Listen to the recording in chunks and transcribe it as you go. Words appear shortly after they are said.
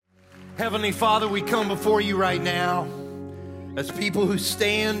Heavenly Father, we come before you right now as people who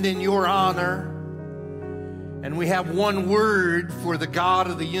stand in your honor, and we have one word for the God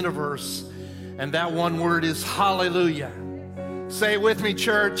of the universe, and that one word is hallelujah. Say it with me,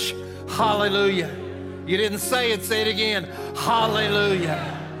 church, hallelujah. You didn't say it again,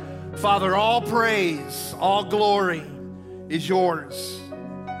 hallelujah. Father, all praise, all glory is yours.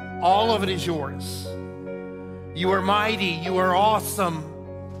 All of it is yours. You are mighty, you are awesome.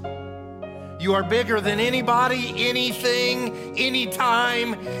 You are bigger than anybody, anything,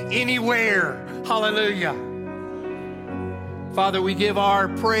 anytime, anywhere. Hallelujah. Father, we give our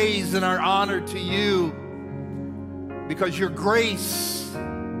praise and our honor to you because your grace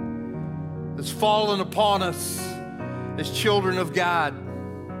has fallen upon us as children of God.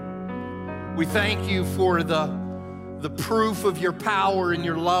 We thank you for the proof of your power and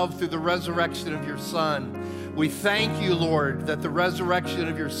your love through the resurrection of your Son. We thank you, Lord, that the resurrection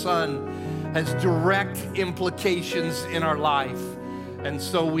of your Son has direct implications in our life. And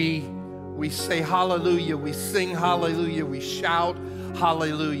so we say hallelujah, we sing hallelujah, we shout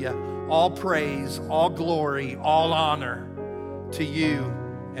hallelujah. All praise, all glory, all honor to you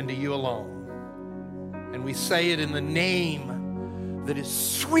and to you alone. And we say it in the name that is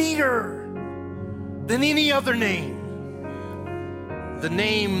sweeter than any other name, the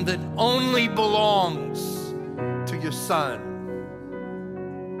name that only belongs to your Son,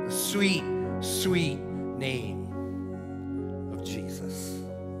 the sweet, sweet name of Jesus.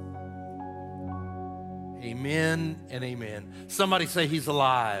 Amen and amen. Somebody say he's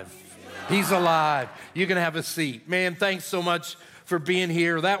alive. He's alive. You can have a seat. Man, thanks so much for being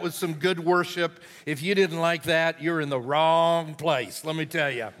here. That was some good worship. If you didn't like that, you're in the wrong place, let me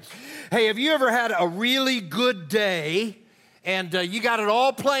tell you. Hey, have you ever had a really good day and you got it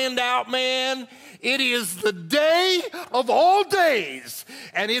all planned out, man? It is the day of all days,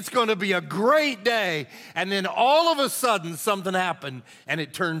 and it's going to be a great day. And then all of a sudden, something happened, and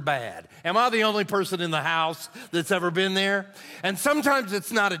it turned bad. Am I the only person in the house that's ever been there? And sometimes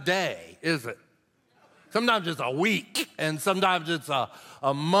it's not a day, is it? Sometimes it's a week, and sometimes it's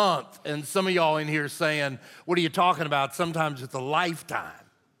a month. And some of y'all in here saying, what are you talking about? Sometimes it's a lifetime.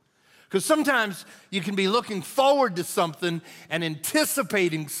 Because sometimes you can be looking forward to something and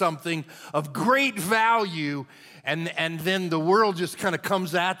anticipating something of great value, and then the world just kind of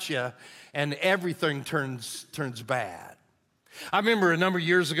comes at you and everything turns bad. I remember a number of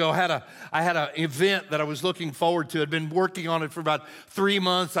years ago, I had an event that I was looking forward to. I'd been working on it for about 3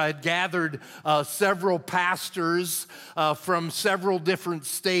 months. I had gathered several pastors from several different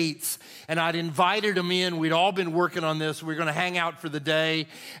states, and I'd invited them in. We'd all been working on this. We were going to hang out for the day,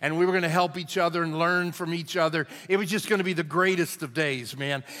 and we were going to help each other and learn from each other. It was just going to be the greatest of days,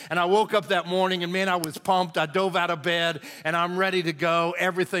 man. And I woke up that morning, and man, I was pumped. I dove out of bed, and I'm ready to go.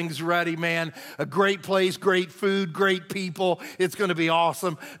 Everything's ready, man. A great place, great food, great people. It's going to be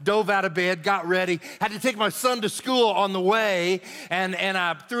awesome. Dove out of bed, got ready. Had to take my son to school on the way, and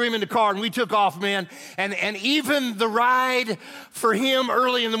I threw him in the car, and we took off, man. And even the ride for him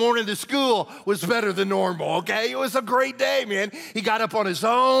early in the morning to school was better than normal, okay? It was a great day, man. He got up on his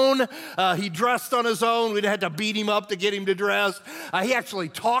own. He dressed on his own. We had to beat him up to get him to dress. He actually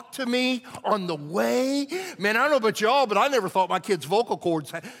talked to me on the way. Man, I don't know about y'all, but I never thought my kid's vocal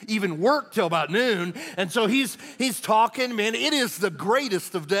cords even worked till about noon. And so he's talking, man. It is the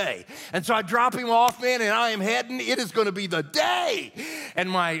greatest of day. And so I drop him off, man, and I am heading. It is going to be the day. And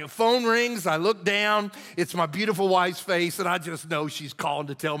my phone rings. I look down. It's my beautiful wife's face, and I just know she's calling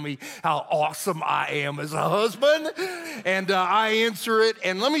to tell me how awesome I am as a husband. And I answer it,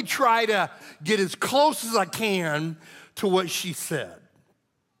 and let me try to get as close as I can to what she said.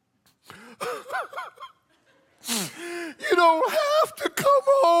 You don't have to come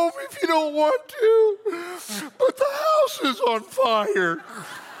home if you don't want to, but the house is on fire.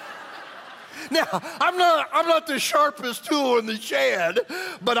 Now, I'm not the sharpest tool in the shed,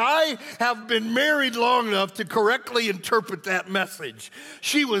 but I have been married long enough to correctly interpret that message.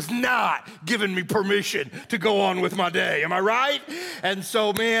 She was not giving me permission to go on with my day. Am I right? And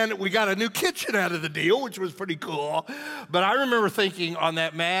so, man, we got a new kitchen out of the deal, which was pretty cool. But I remember thinking on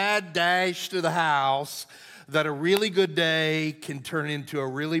that mad dash to the house that a really good day can turn into a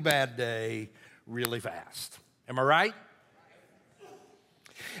really bad day really fast. Am I right?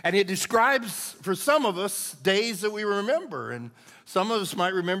 And it describes, for some of us, days that we remember. And some of us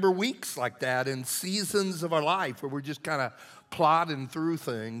might remember weeks like that and seasons of our life where we're just kind of plodding through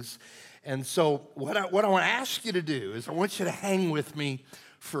things. And so what I want to ask you to do is I want you to hang with me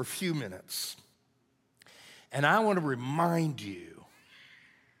for a few minutes. And I want to remind you,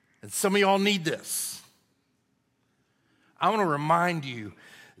 and some of y'all need this, I want to remind you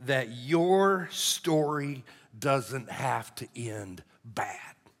that your story doesn't have to end bad.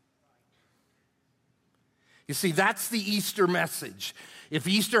 You see, that's the Easter message. If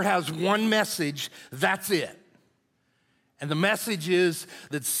Easter has one message, that's it. And the message is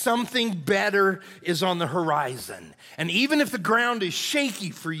that something better is on the horizon. And even if the ground is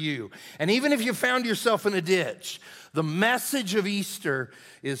shaky for you, and even if you found yourself in a ditch, the message of Easter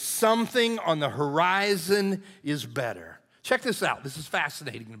is something on the horizon is better. Check this out. This is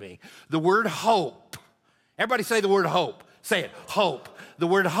fascinating to me. The word hope. Everybody say the word hope. Say it, hope. The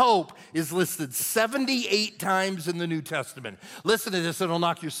word hope is listed 78 times in the New Testament. Listen to this, it'll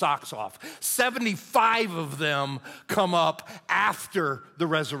knock your socks off. 75 of them come up after the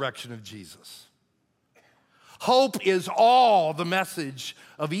resurrection of Jesus. Hope is all the message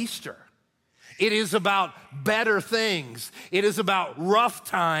of Easter. It is about better things. It is about rough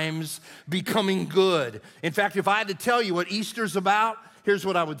times becoming good. In fact, if I had to tell you what Easter's about, here's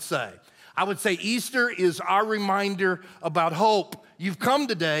what I would say. I would say Easter is our reminder about hope. You've come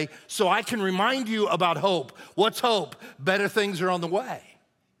today so I can remind you about hope. What's hope? Better things are on the way.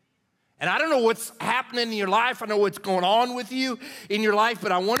 And I don't know what's happening in your life. I know what's going on with you in your life,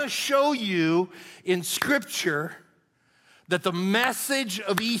 but I want to show you in Scripture that the message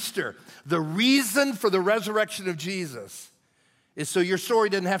of Easter, the reason for the resurrection of Jesus, is so your story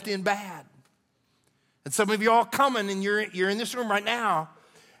doesn't have to end bad. And some of you all coming and you're in this room right now,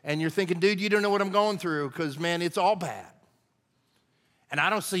 and you're thinking, dude, you don't know what I'm going through because, man, it's all bad. And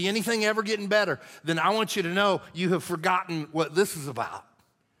I don't see anything ever getting better. Then I want you to know you have forgotten what this is about.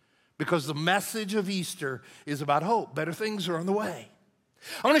 Because the message of Easter is about hope. Better things are on the way.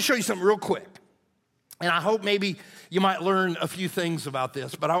 I want to show you something real quick. And I hope maybe you might learn a few things about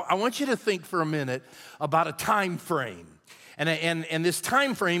this. But I want you to think for a minute about a time frame. And this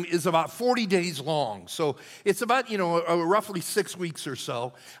time frame is about 40 days long. So it's about, roughly 6 weeks or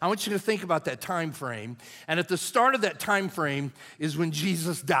so. I want you to think about that time frame. And at the start of that time frame is when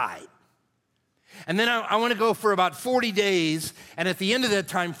Jesus died. And then I want to go for about 40 days. And at the end of that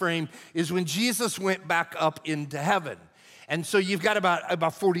time frame is when Jesus went back up into heaven. And so you've got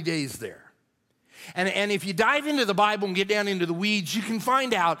about 40 days there. And if you dive into the Bible and get down into the weeds, you can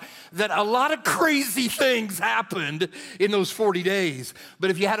find out that a lot of crazy things happened in those 40 days.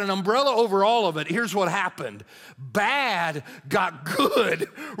 But if you had an umbrella over all of it, here's what happened. Bad got good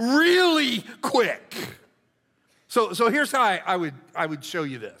really quick. So here's how I would show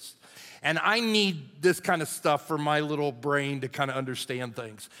you this. And I need this kind of stuff for my little brain to kind of understand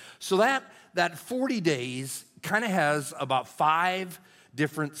things. So that 40 days kind of has about 5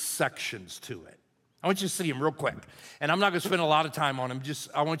 different sections to it. I want you to see them real quick. And I'm not going to spend a lot of time on them.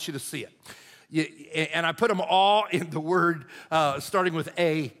 I want you to see it. And I put them all in the word starting with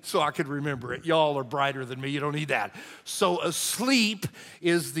A so I could remember it. Y'all are brighter than me. You don't need that. So asleep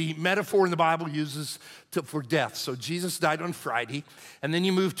is the metaphor in the Bible uses for death. So Jesus died on Friday. And then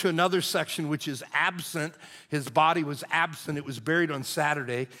you move to another section, which is absent. His body was absent. It was buried on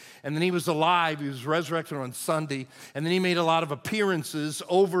Saturday. And then he was alive. He was resurrected on Sunday. And then he made a lot of appearances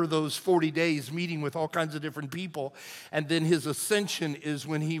over those 40 days, meeting with all kinds of different people. And then his ascension is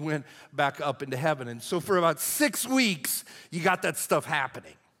when he went back up into heaven. And so for about 6 weeks, you got that stuff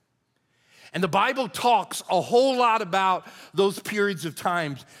happening. And the Bible talks a whole lot about those periods of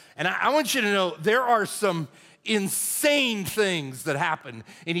times. And I want you to know there are some insane things that happen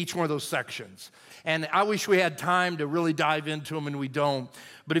in each one of those sections. And I wish we had time to really dive into them, and we don't.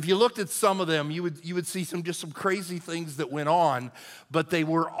 But if you looked at some of them, you would see some crazy things that went on. But they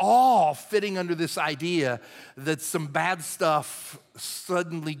were all fitting under this idea that some bad stuff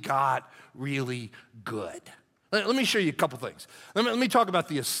suddenly got really good. Let me show you a couple things. Let me talk about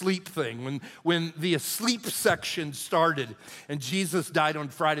the asleep thing. When the asleep section started and Jesus died on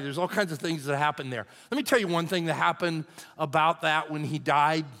Friday, there's all kinds of things that happened there. Let me tell you one thing that happened about that when he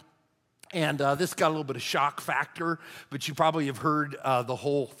died. And this got a little bit of shock factor, but you probably have heard the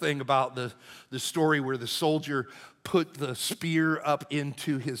whole thing about the story where the soldier put the spear up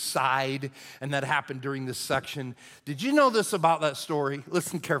into his side, and that happened during this section. Did you know this about that story?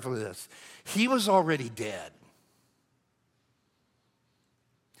 Listen carefully to this. He was already dead.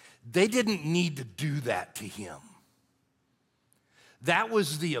 They didn't need to do that to him. That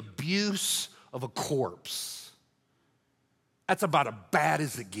was the abuse of a corpse. That's about as bad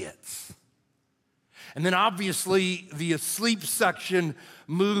as it gets. And then obviously the asleep section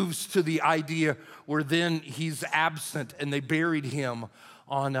moves to the idea where then he's absent and they buried him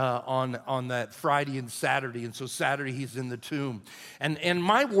on that Friday and Saturday. And so Saturday he's in the tomb. And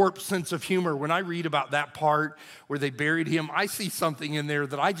my warped sense of humor, when I read about that part where they buried him, I see something in there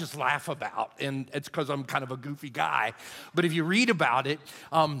that I just laugh about. And it's because I'm kind of a goofy guy. But if you read about it,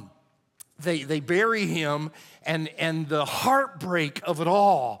 they bury him, and the heartbreak of it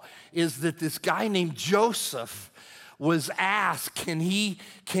all is that this guy named Joseph was asked, can he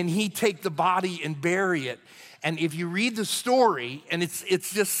take the body and bury it? And if you read the story, and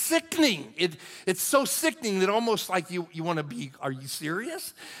it's just sickening. It's so sickening that almost like you want to be, are you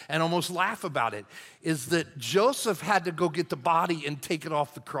serious? And almost laugh about it, is that Joseph had to go get the body and take it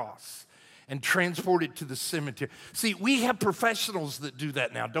off the cross and transport it to the cemetery. See, we have professionals that do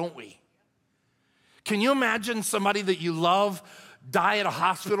that now, don't we? Can you imagine somebody that you love die at a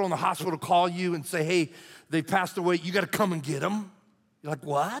hospital and the hospital call you and say, hey, they passed away, you got to come and get them? You're like,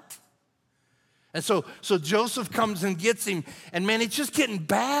 what? And so Joseph comes and gets him, and man, it's just getting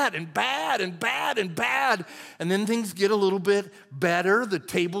bad and bad and bad and bad. And then things get a little bit better. The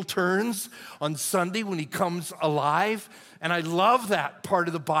table turns on Sunday when he comes alive. And I love that part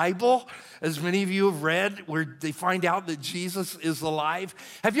of the Bible, as many of you have read, where they find out that Jesus is alive.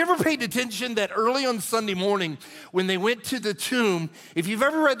 Have you ever paid attention that early on Sunday morning when they went to the tomb, if you've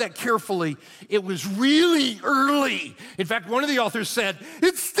ever read that carefully, it was really early. In fact, one of the authors said,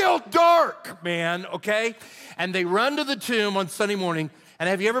 it's still dark, man, okay? And they run to the tomb on Sunday morning. And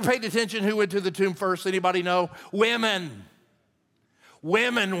have you ever paid attention who went to the tomb first? Anybody know? Women.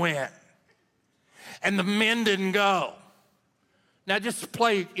 Women went. And the men didn't go. Now, just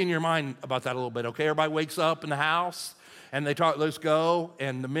play in your mind about that a little bit, okay? Everybody wakes up in the house, and they talk, let's go,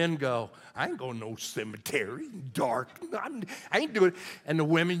 and the men go, I ain't going to no cemetery, dark, I ain't doing it. And the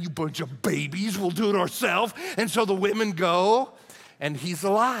women, you bunch of babies, we'll do it ourselves. And so the women go, and he's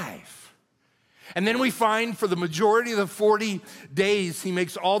alive. And then we find for the majority of the 40 days, he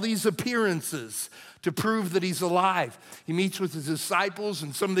makes all these appearances to prove that he's alive. He meets with his disciples,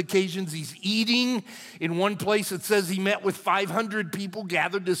 and some of the occasions he's eating. In one place it says he met with 500 people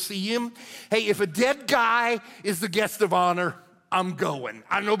gathered to see him. Hey, if a dead guy is the guest of honor, I'm going.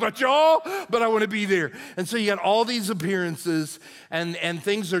 I don't know about y'all, but I want to be there. And so you got all these appearances, and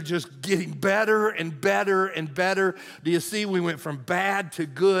things are just getting better and better and better. Do you see? We went from bad to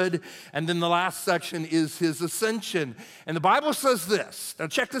good, and then the last section is his ascension. And the Bible says this. Now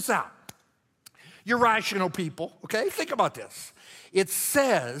check this out. You're rational people, okay? Think about this. It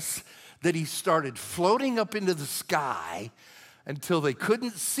says that he started floating up into the sky until they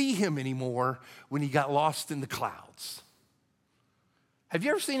couldn't see him anymore when he got lost in the clouds. Have you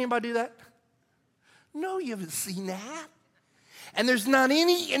ever seen anybody do that? No, you haven't seen that. And there's not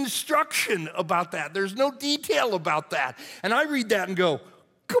any instruction about that. There's no detail about that. And I read that and go,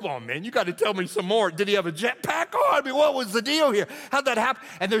 come on, man, you got to tell me some more. Did he have a jetpack on? I mean, what was the deal here? How'd that happen?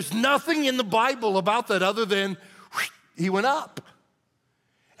 And there's nothing in the Bible about that other than he went up.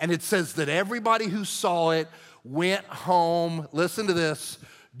 And it says that everybody who saw it went home, listen to this,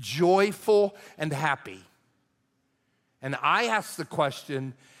 joyful and happy. And I ask the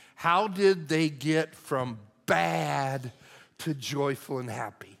question, how did they get from bad to joyful and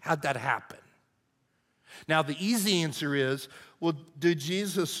happy? How'd that happen? Now, the easy answer is, well,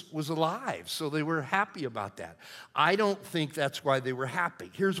 Jesus was alive, so they were happy about that. I don't think that's why they were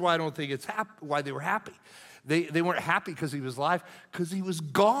happy. Here's why I don't think it's why they were happy. They weren't happy because he was alive, because he was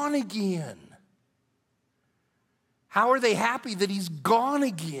gone again. How are they happy that he's gone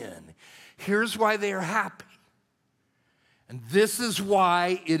again? Here's why they are happy. And this is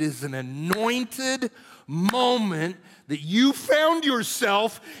why it is an anointed moment that you found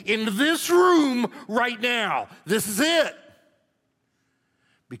yourself in this room right now. This is it.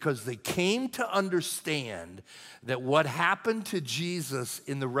 Because they came to understand that what happened to Jesus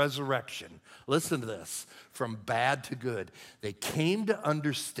in the resurrection, listen to this, from bad to good, they came to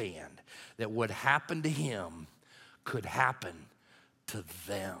understand that what happened to him could happen to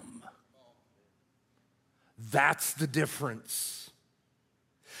them. That's the difference.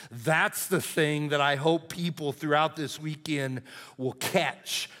 That's the thing that I hope people throughout this weekend will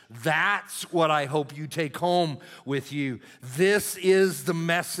catch. That's what I hope you take home with you. This is the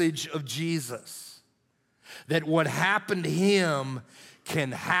message of Jesus. That what happened to him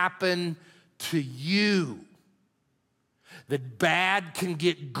can happen to you. That bad can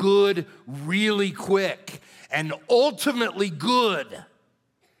get good really quick and ultimately good.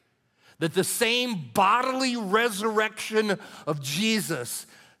 That the same bodily resurrection of Jesus,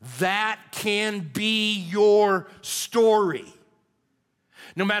 that can be your story.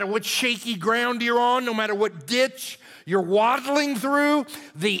 No matter what shaky ground you're on, no matter what ditch you're waddling through,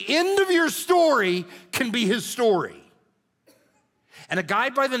 the end of your story can be his story. And a guy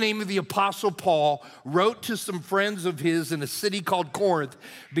by the name of the Apostle Paul wrote to some friends of his in a city called Corinth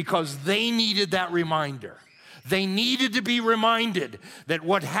because they needed that reminder. They needed to be reminded that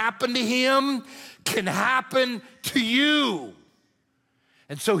what happened to him can happen to you.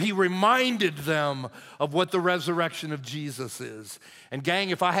 And so he reminded them of what the resurrection of Jesus is. And gang,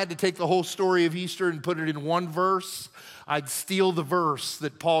 if I had to take the whole story of Easter and put it in one verse, I'd steal the verse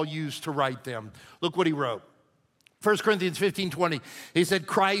that Paul used to write them. Look what he wrote. 1 Corinthians 15:20, he said,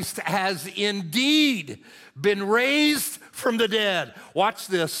 Christ has indeed been raised from the dead. Watch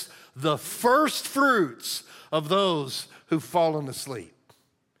this, the first fruits of those who've fallen asleep.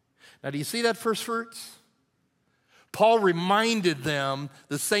 Now, do you see that first fruits? Paul reminded them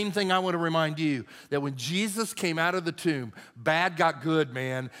the same thing I want to remind you, that when Jesus came out of the tomb, bad got good,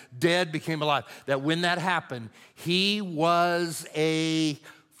 man, dead became alive. That when that happened, he was a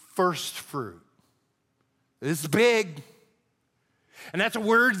first fruit. This is big. And that's a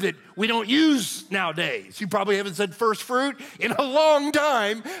word that we don't use nowadays. You probably haven't said first fruit in a long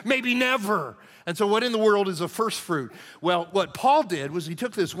time, maybe never. And so what in the world is a first fruit? Well, what Paul did was he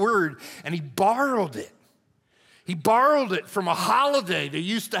took this word and he borrowed it. He borrowed it from a holiday they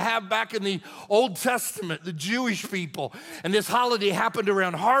used to have back in the Old Testament, the Jewish people. And this holiday happened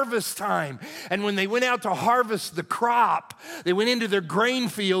around harvest time. And when they went out to harvest the crop, they went into their grain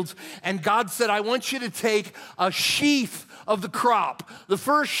fields, and God said, I want you to take a sheaf of the crop, the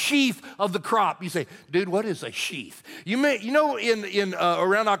first sheaf of the crop. You say, dude, what is a sheath? In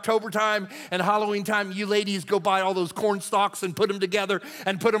around October time and Halloween time, you ladies go buy all those corn stalks and put them together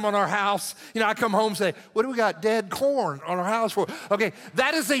and put them on our house. I come home and say, what do we got? Dead corn on our house for? Okay,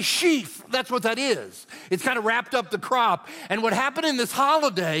 that is a sheaf. That's what that is. It's kind of wrapped up the crop. And what happened in this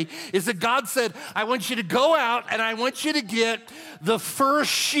holiday is that God said, I want you to go out and I want you to get the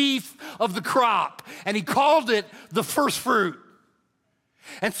first sheaf of the crop. And he called it the first fruit.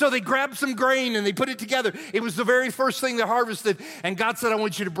 And so they grabbed some grain and they put it together. It was the very first thing they harvested. And God said, I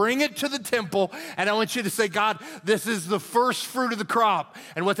want you to bring it to the temple. And I want you to say, God, this is the first fruit of the crop.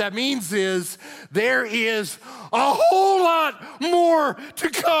 And what that means is there is a whole lot more to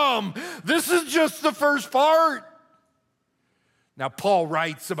come. This is just the first part. Now, Paul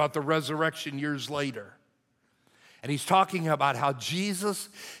writes about the resurrection years later. And he's talking about how Jesus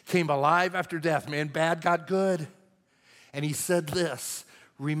came alive after death. Man, bad got good. And he said this,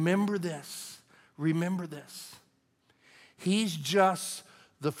 remember this, remember this. He's just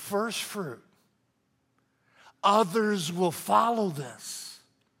the first fruit. Others will follow this.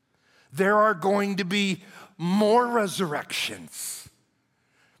 There are going to be more resurrections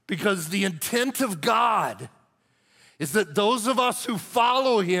because the intent of God is that those of us who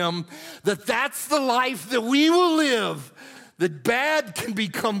follow him, that's the life that we will live, that bad can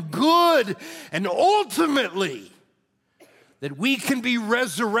become good, and ultimately that we can be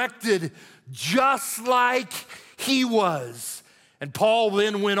resurrected just like he was. And Paul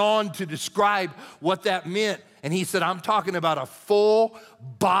then went on to describe what that meant. And he said, I'm talking about a full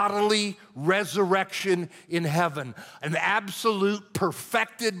bodily resurrection in heaven, an absolute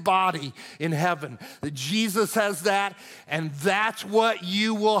perfected body in heaven. That Jesus has that, and that's what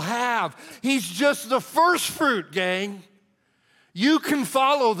you will have. He's just the first fruit, gang. You can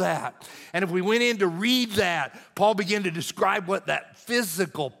follow that. And if we went in to read that, Paul began to describe what that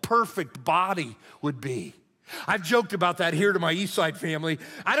physical, perfect body would be. I've joked about that here to my Eastside family.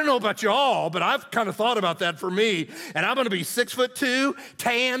 I don't know about y'all, but I've kind of thought about that for me. And I'm gonna be 6'2",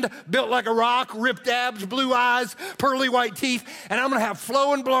 tanned, built like a rock, ripped abs, blue eyes, pearly white teeth, and I'm gonna have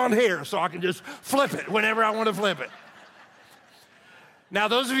flowing blonde hair so I can just flip it whenever I wanna flip it. Now,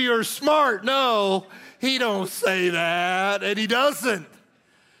 those of you who are smart know he don't say that, and he doesn't,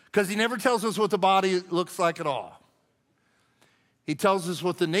 because he never tells us what the body looks like at all. He tells us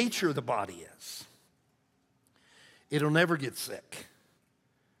what the nature of the body is. It'll never get sick.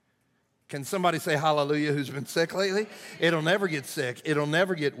 Can somebody say hallelujah who's been sick lately? It'll never get sick. It'll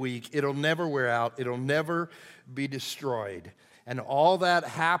never get weak. It'll never wear out. It'll never be destroyed. And all that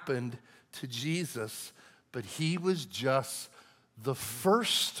happened to Jesus, but he was just the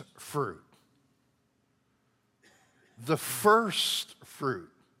first fruit. The first fruit.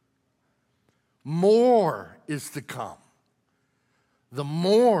 More is to come. The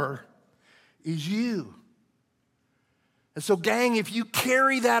more is you. And so, gang, if you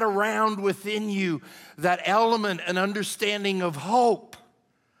carry that around within you, that element and understanding of hope,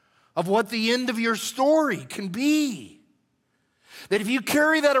 of what the end of your story can be, that if you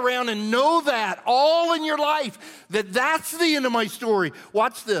carry that around and know that all in your life, that's the end of my story.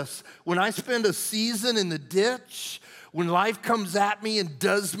 Watch this. When I spend a season in the ditch, when life comes at me and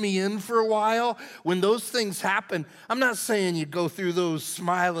does me in for a while, when those things happen, I'm not saying you go through those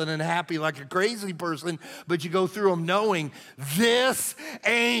smiling and happy like a crazy person, but you go through them knowing this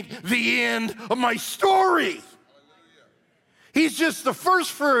ain't the end of my story. He's just the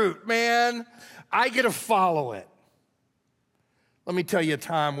first fruit, man. I get to follow it. Let me tell you a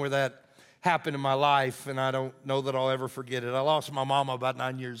time where that happened in my life, and I don't know that I'll ever forget it. I lost my mama about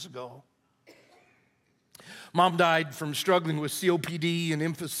 9 years ago. Mom died from struggling with COPD and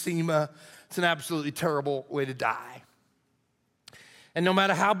emphysema. It's an absolutely terrible way to die. And no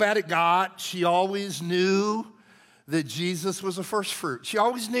matter how bad it got, she always knew that Jesus was a first fruit. She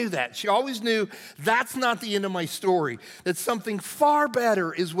always knew that. She always knew that's not the end of my story, that something far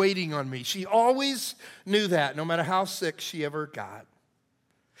better is waiting on me. She always knew that, no matter how sick she ever got.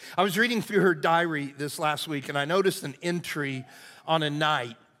 I was reading through her diary this last week, and I noticed an entry on a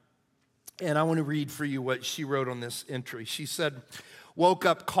night. And I want to read for you what she wrote on this entry. She said, woke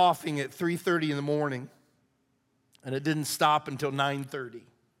up coughing at 3:30 in the morning, and it didn't stop until 9:30.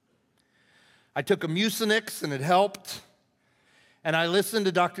 I took a Mucinex, and it helped. And I listened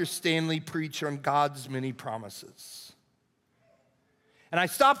to Dr. Stanley preach on God's many promises. And I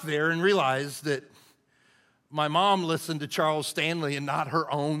stopped there and realized that my mom listened to Charles Stanley and not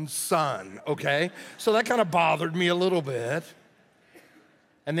her own son, okay? So that kind of bothered me a little bit.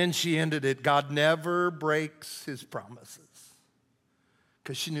 And then she ended it, God never breaks his promises.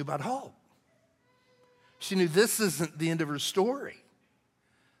 Because she knew about hope. She knew this isn't the end of her story.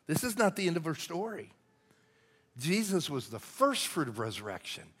 This is not the end of her story. Jesus was the first fruit of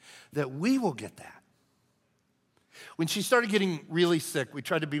resurrection, that we will get that. When she started getting really sick, we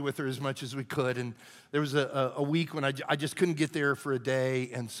tried to be with her as much as we could. And there was a week when I just couldn't get there for a day.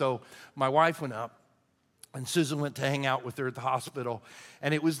 And so my wife went up. And Susan went to hang out with her at the hospital.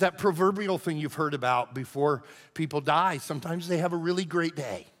 And it was that proverbial thing you've heard about before people die. Sometimes they have a really great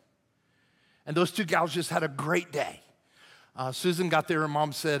day. And those two gals just had a great day. Susan got there and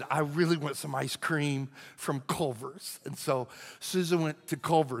Mom said, I really want some ice cream from Culver's. And so Susan went to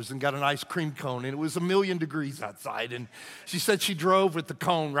Culver's and got an ice cream cone, and it was 1,000,000 degrees outside. And she said she drove with the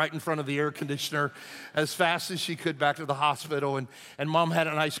cone right in front of the air conditioner as fast as she could back to the hospital. And Mom had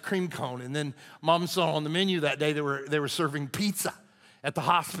an ice cream cone. And then Mom saw on the menu that day they were serving pizza at the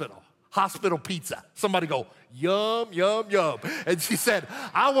hospital. Hospital pizza. Somebody go, yum, yum, yum. And she said,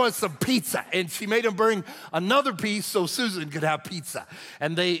 I want some pizza. And she made them bring another piece so Susan could have pizza.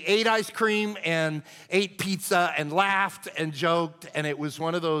 And they ate ice cream and ate pizza and laughed and joked. And it was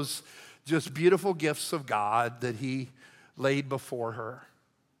one of those just beautiful gifts of God that he laid before her.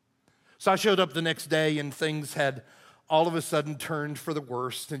 So I showed up the next day, and things had all of a sudden turned for the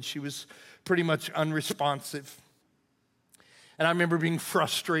worst. And she was pretty much unresponsive. And I remember being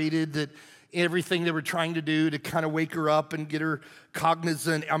frustrated that everything they were trying to do to kind of wake her up and get her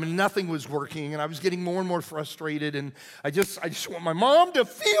cognizant, I mean, nothing was working. And I was getting more and more frustrated. And I just want my mom to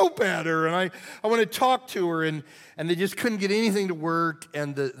feel better. And I want to talk to her. And they just couldn't get anything to work.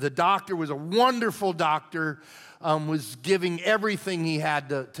 And the doctor was a wonderful doctor, was giving everything he had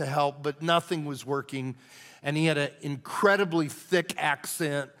to help, but nothing was working. And he had an incredibly thick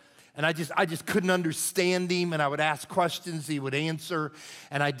accent. And I just couldn't understand him, and I would ask questions, he would answer,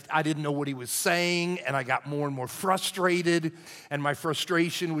 and I didn't know what he was saying, and I got more and more frustrated, and my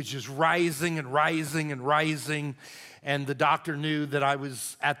frustration was just rising and rising and rising, and the doctor knew that I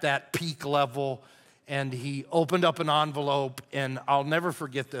was at that peak level, and he opened up an envelope, and I'll never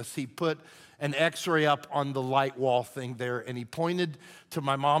forget this. He put an x-ray up on the light wall thing there, and he pointed to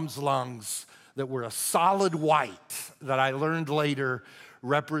my mom's lungs that were a solid white that I learned later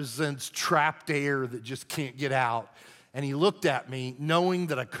represents trapped air that just can't get out. And he looked at me knowing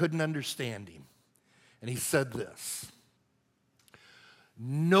that I couldn't understand him. And he said this,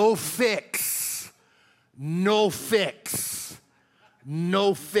 no fix, no fix,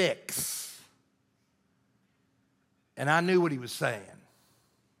 no fix. And I knew what he was saying.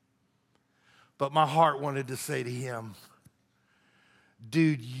 But my heart wanted to say to him,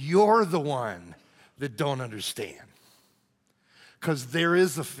 dude, you're the one that don't understand. Because there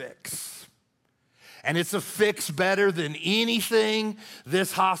is a fix. And it's a fix better than anything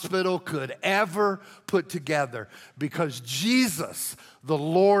this hospital could ever put together. Because Jesus, the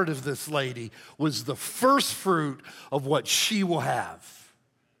Lord of this lady, was the first fruit of what she will have.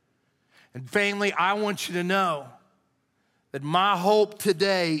 And family, I want you to know that my hope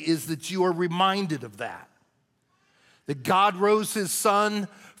today is that you are reminded of that. That God rose his son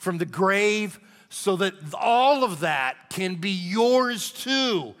from the grave so that all of that can be yours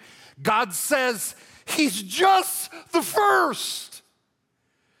too. God says he's just the first.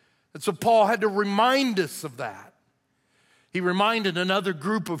 And so Paul had to remind us of that. He reminded another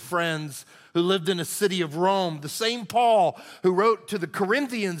group of friends who lived in a city of Rome. The same Paul who wrote to the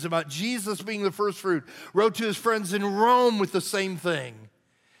Corinthians about Jesus being the first fruit, wrote to his friends in Rome with the same thing.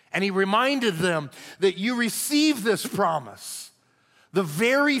 And he reminded them that you receive this promise, the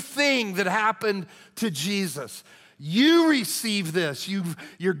very thing that happened to Jesus. You receive this.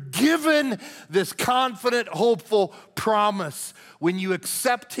 You're given this confident, hopeful promise when you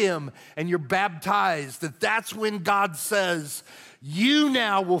accept him and you're baptized, that's when God says, you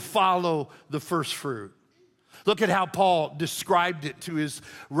now will follow the first fruit. Look at how Paul described it to his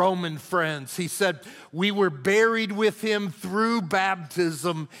Roman friends. He said, we were buried with him through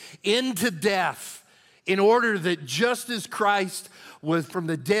baptism into death, in order that just as Christ was from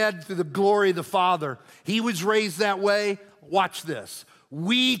the dead through the glory of the Father, he was raised that way. Watch this.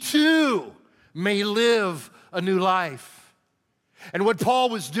 We too may live a new life. And what Paul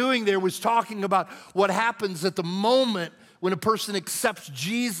was doing there was talking about what happens at the moment when a person accepts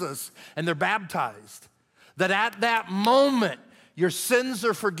Jesus and they're baptized. That at that moment, your sins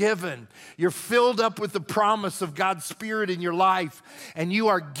are forgiven. You're filled up with the promise of God's Spirit in your life, and you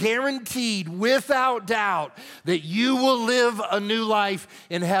are guaranteed without doubt that you will live a new life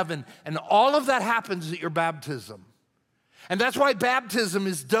in heaven. And all of that happens at your baptism. And that's why baptism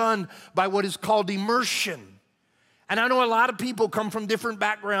is done by what is called immersion. And I know a lot of people come from different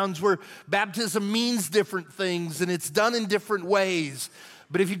backgrounds where baptism means different things and it's done in different ways.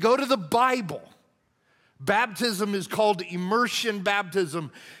 But if you go to the Bible, baptism is called immersion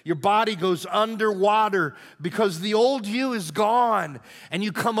baptism. Your body goes underwater because the old you is gone and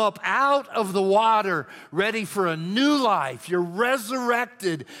you come up out of the water ready for a new life. You're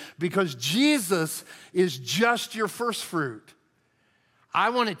resurrected because Jesus is just your first fruit. I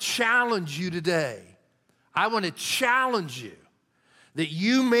want to challenge you today. I want to challenge you that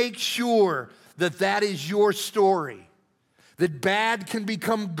you make sure that that is your story. That bad can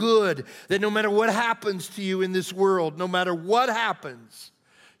become good, that no matter what happens to you in this world, no matter what happens,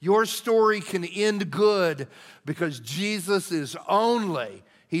 your story can end good because Jesus is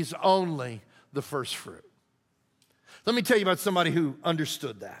he's only the first fruit. Let me tell you about somebody who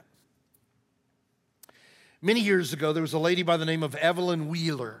understood that. Many years ago, there was a lady by the name of Evelyn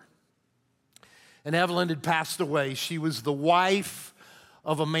Wheeler. And Evelyn had passed away. She was the wife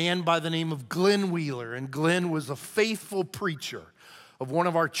of a man by the name of Glenn Wheeler. And Glenn was a faithful preacher of one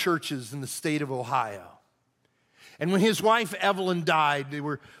of our churches in the state of Ohio. And when his wife Evelyn died, they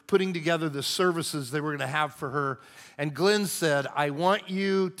were putting together the services they were going to have for her. And Glenn said, I want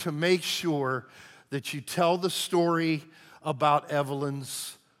you to make sure that you tell the story about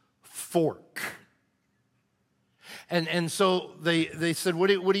Evelyn's fork. And so they said, what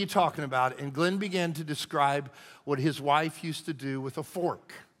are you talking about? And Glenn began to describe what his wife used to do with a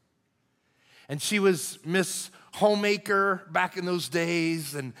fork. And she was Miss Homemaker back in those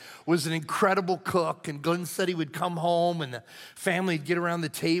days and was an incredible cook. And Glenn said he would come home and the family would get around the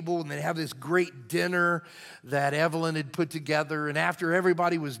table and they'd have this great dinner that Evelyn had put together. And after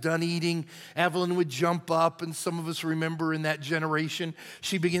everybody was done eating, Evelyn would jump up, and some of us remember in that generation,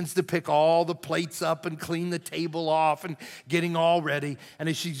 she begins to pick all the plates up and clean the table off and getting all ready. And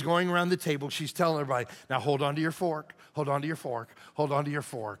as she's going around the table, she's telling everybody, now hold on to your fork, hold on to your fork, hold on to your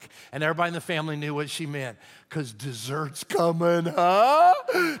fork. And everybody in the family knew what she meant, because dessert's coming, huh?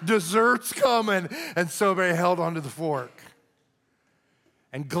 Dessert's coming. And so they held on to the fork.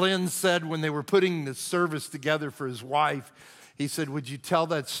 And Glenn said when they were putting the service together for his wife, he said, would you tell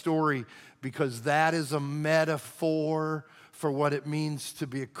that story? Because that is a metaphor for what it means to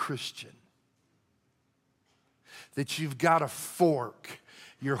be a Christian. That you've got a fork,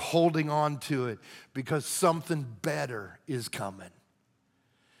 you're holding on to it because something better is coming.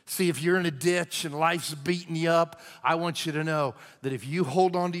 See, if you're in a ditch and life's beating you up, I want you to know that if you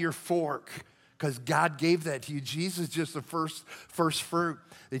hold on to your fork, because God gave that to you, Jesus is just the first fruit,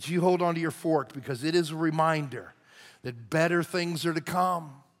 that you hold on to your fork because it is a reminder that better things are to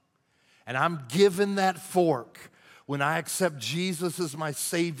come. And I'm given that fork when I accept Jesus as my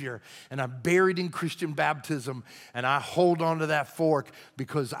Savior and I'm buried in Christian baptism, and I hold on to that fork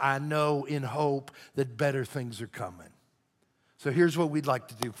because I know in hope that better things are coming. So here's what we'd like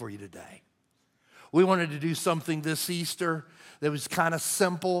to do for you today. We wanted to do something this Easter that was kind of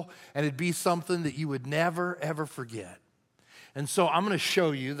simple, and it'd be something that you would never, ever forget. And so I'm going to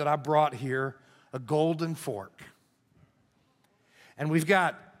show you that I brought here a golden fork. And we've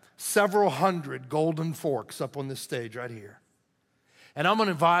got several hundred golden forks up on this stage right here. And I'm going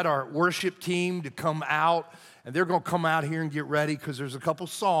to invite our worship team to come out, and they're going to come out here and get ready because there's a couple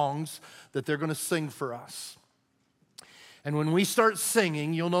songs that they're going to sing for us. And when we start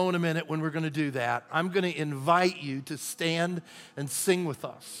singing, you'll know in a minute when we're going to do that, I'm going to invite you to stand and sing with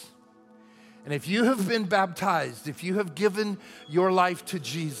us. And if you have been baptized, if you have given your life to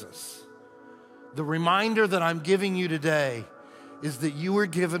Jesus, the reminder that I'm giving you today is that you were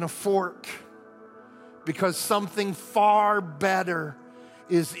given a fork because something far better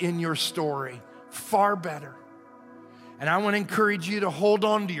is in your story, far better. And I want to encourage you to hold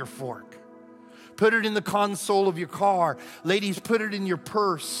on to your fork. Put it in the console of your car. Ladies, put it in your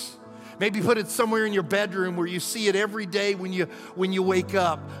purse. Maybe put it somewhere in your bedroom where you see it every day when you wake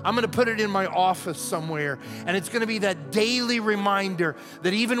up. I'm going to put it in my office somewhere. And it's going to be that daily reminder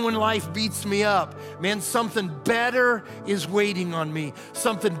that even when life beats me up, man, something better is waiting on me.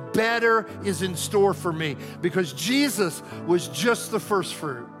 Something better is in store for me because Jesus was just the first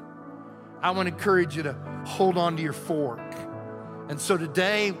fruit. I want to encourage you to hold on to your fork. And so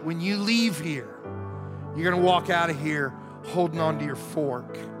today, when you leave here, you're going to walk out of here holding on to your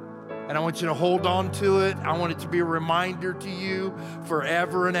fork. And I want you to hold on to it. I want it to be a reminder to you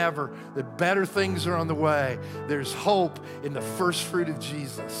forever and ever that better things are on the way. There's hope in the first fruit of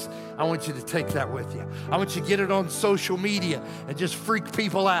Jesus. I want you to take that with you. I want you to get it on social media and just freak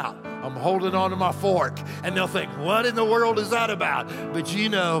people out. I'm holding on to my fork. And they'll think, what in the world is that about? But you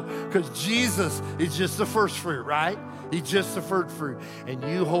know, because Jesus is just the first fruit, right? He's just the first fruit. And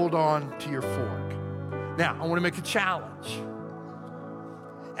you hold on to your fork. Now, I want to make a challenge.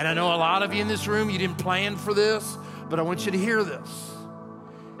 And I know a lot of you in this room, you didn't plan for this, but I want you to hear this.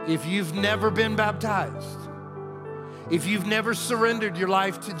 If you've never been baptized, if you've never surrendered your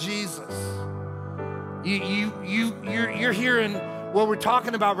life to Jesus, you're hearing what we're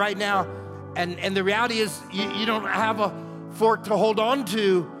talking about right now, and the reality is you don't have a fork to hold on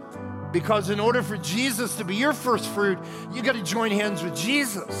to because in order for Jesus to be your first fruit, you got to join hands with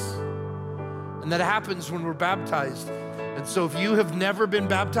Jesus. And that happens when we're baptized. And so if you have never been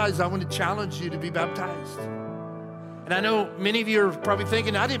baptized, I want to challenge you to be baptized. And I know many of you are probably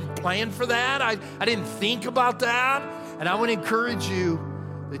thinking, I didn't plan for that. I didn't think about that. And I want to encourage you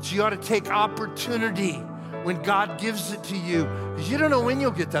that you ought to take opportunity when God gives it to you, because you don't know when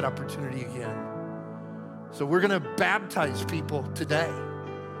you'll get that opportunity again. So we're going to baptize people today.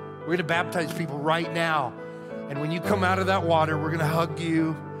 We're going to baptize people right now. And when you come out of that water, we're going to hug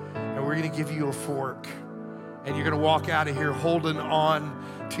you and we're going to give you a fork. And you're going to walk out of here holding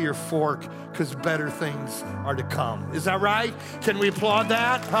on to your fork because better things are to come. Is that right? Can we applaud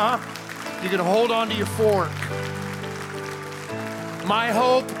that? Huh? You're going to hold on to your fork. My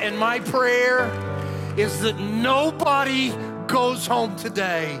hope and my prayer is that nobody goes home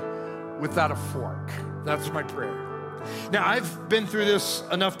today without a fork. That's my prayer. Now, I've been through this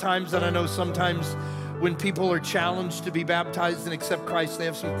enough times that I know sometimes when people are challenged to be baptized and accept Christ, they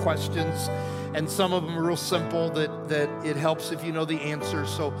have some questions. And some of them are real simple that it helps if you know the answers.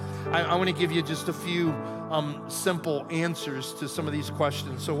 So I want to give you just a few simple answers to some of these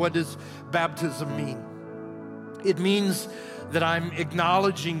questions. So what does baptism mean? It means that I'm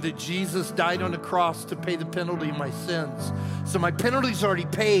acknowledging that Jesus died on the cross to pay the penalty of my sins. So my penalty's already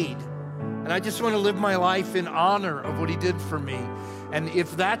paid. And I just want to live my life in honor of what he did for me. And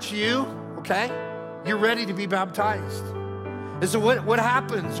if that's you, okay, you're ready to be baptized. And so what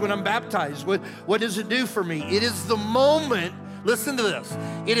happens when I'm baptized? What does it do for me? It is the moment, listen to this,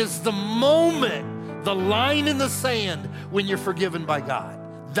 it is the moment, the line in the sand when you're forgiven by God.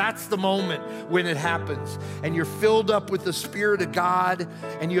 That's the moment when it happens. And you're filled up with the Spirit of God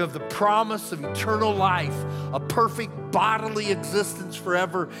and you have the promise of eternal life, a perfect bodily existence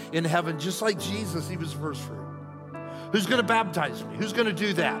forever in heaven, just like Jesus, he was the first fruit. Who's going to baptize me? Who's going to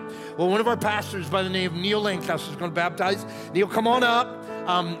do that? Well, one of our pastors by the name of Neil Lancaster is going to baptize. Neil, come on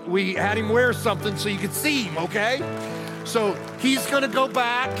up. We had him wear something so you could see him, okay? So he's going to go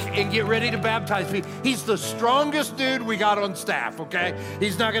back and get ready to baptize me. He's the strongest dude we got on staff, okay?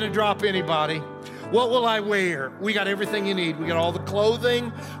 He's not going to drop anybody. What will I wear? We got everything you need. We got all the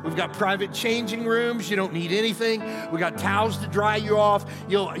clothing. We've got private changing rooms. You don't need anything. We got towels to dry you off.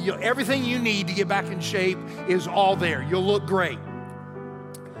 Everything you need to get back in shape is all there. You'll look great.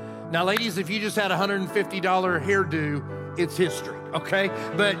 Now, ladies, if you just had a $150 hairdo, it's history, okay?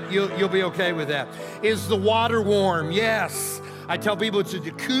 But you'll be okay with that. Is the water warm? Yes. I tell people it's a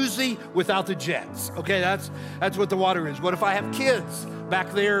jacuzzi without the jets, okay? That's what the water is. What if I have kids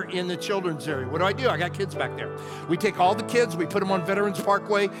back there in the children's area? What do? I got kids back there. We take all the kids, we put them on Veterans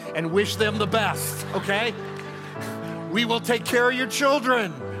Parkway and wish them the best, okay? We will take care of your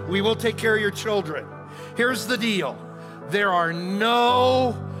children. We will take care of your children. Here's the deal. There are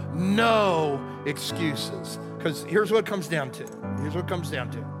no excuses. Because here's what it comes down to. Here's what it comes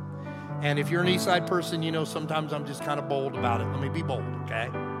down to. And if you're an Eastside person, you know sometimes I'm just kind of bold about it. Let me be bold, okay?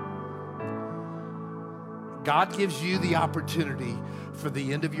 God gives you the opportunity for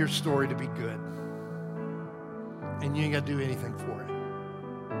the end of your story to be good. And you ain't got to do anything for it.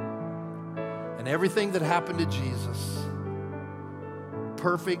 And everything that happened to Jesus,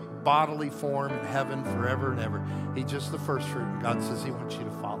 perfect bodily form in heaven forever and ever, he's just the first fruit. And God says he wants you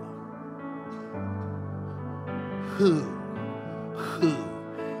to follow. Who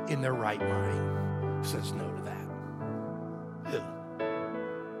in their right mind says no to that?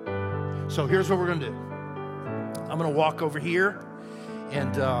 Who? So here's what we're going to do. I'm going to walk over here,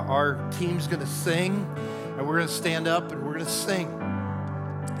 and our team's going to sing, and we're going to stand up, and we're going to sing.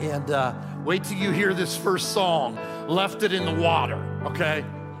 And wait till you hear this first song, Left It in the Water, okay?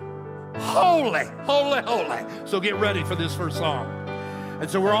 Holy, holy, holy. So get ready for this first song. And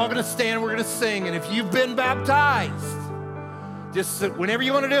so we're all going to stand, we're going to sing, and if you've been baptized, just whenever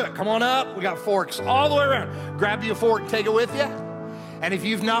you want to do it, come on up. We got forks all the way around. Grab you a fork and take it with you. And if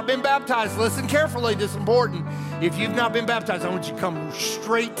you've not been baptized, listen carefully, this is important. If you've not been baptized, I want you to come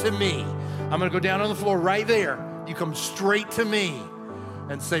straight to me. I'm going to go down on the floor right there. You come straight to me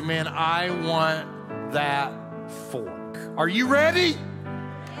and say, man, I want that fork. Are you ready?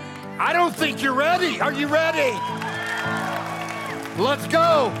 I don't think you're ready. Are you ready? Let's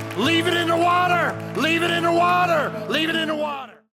go. Leave it in the water. Leave it in the water. Leave it in the water.